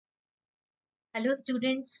Hello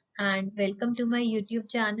students and welcome to my YouTube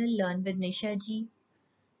channel Learn with Nisha ji.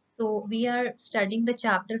 So we are studying the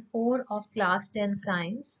chapter 4 of class 10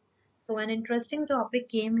 science. So an interesting topic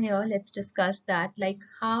came here. Let's discuss that, like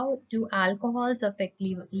how do alcohols affect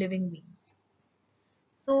living beings?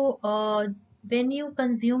 So when you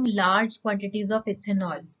consume large quantities of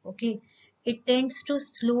ethanol, okay, it tends to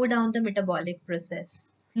slow down the metabolic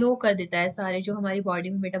process. Slow कर देता है सारे जो हमारी body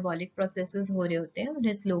में metabolic processes हो रहे होते हैं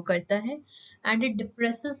उन्हें स्लो करता है and it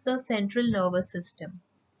depresses the central nervous system,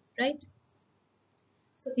 right?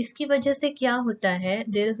 सो इसकी वजह से क्या होता है,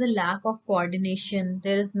 there is a lack of coordination,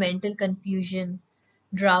 there is mental confusion,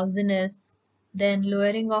 drowsiness, then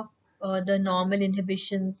lowering of the normal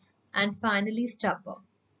inhibitions, and finally stupor.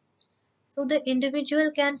 So the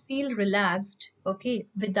individual can feel relaxed, okay,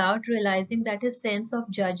 without realizing that his sense of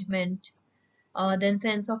judgment, then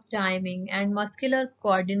sense of timing and muscular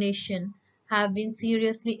coordination have been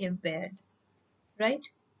seriously impaired, right?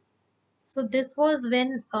 So this was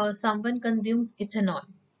when someone consumes ethanol.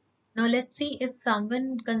 Now let's see if someone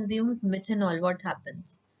consumes methanol, what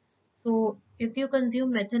happens. So if you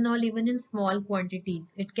consume methanol even in small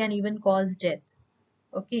quantities, it can even cause death,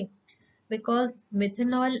 okay? Because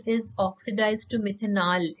methanol is oxidized to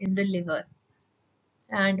methanol in the liver,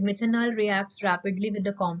 and methanol reacts rapidly with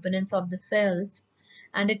the components of the cells,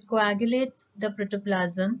 and it coagulates the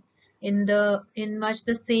protoplasm in much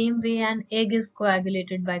the same way an egg is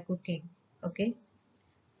coagulated by cooking. Okay,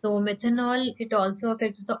 so methanol, it also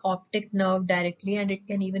affects the optic nerve directly, and it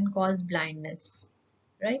can even cause blindness,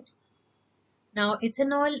 right? Now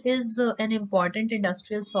ethanol is an important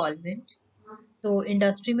industrial solvent. तो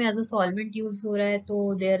industry में as a solvent use हो रहा है,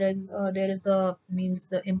 तो there is a means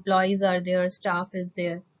employees are there, staff is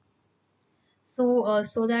there,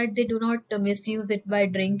 so that they do not misuse it by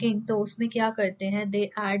drinking. तो उसमें क्या करते हैं, they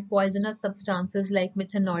add poisonous substances like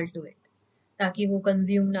methanol to it ताकि वो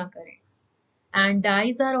कंज्यूम ना करें. And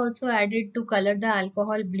dyes are also added to color the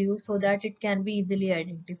alcohol blue so that it can be easily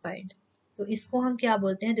identified. तो इसको हम क्या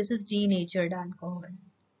बोलते हैं, this is denatured alcohol.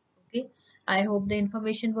 Okay, I hope the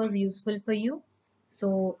information was useful for you. So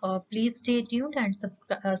please stay tuned and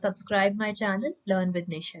subscribe my channel Learn with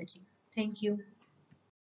Nisha ji. Thank you.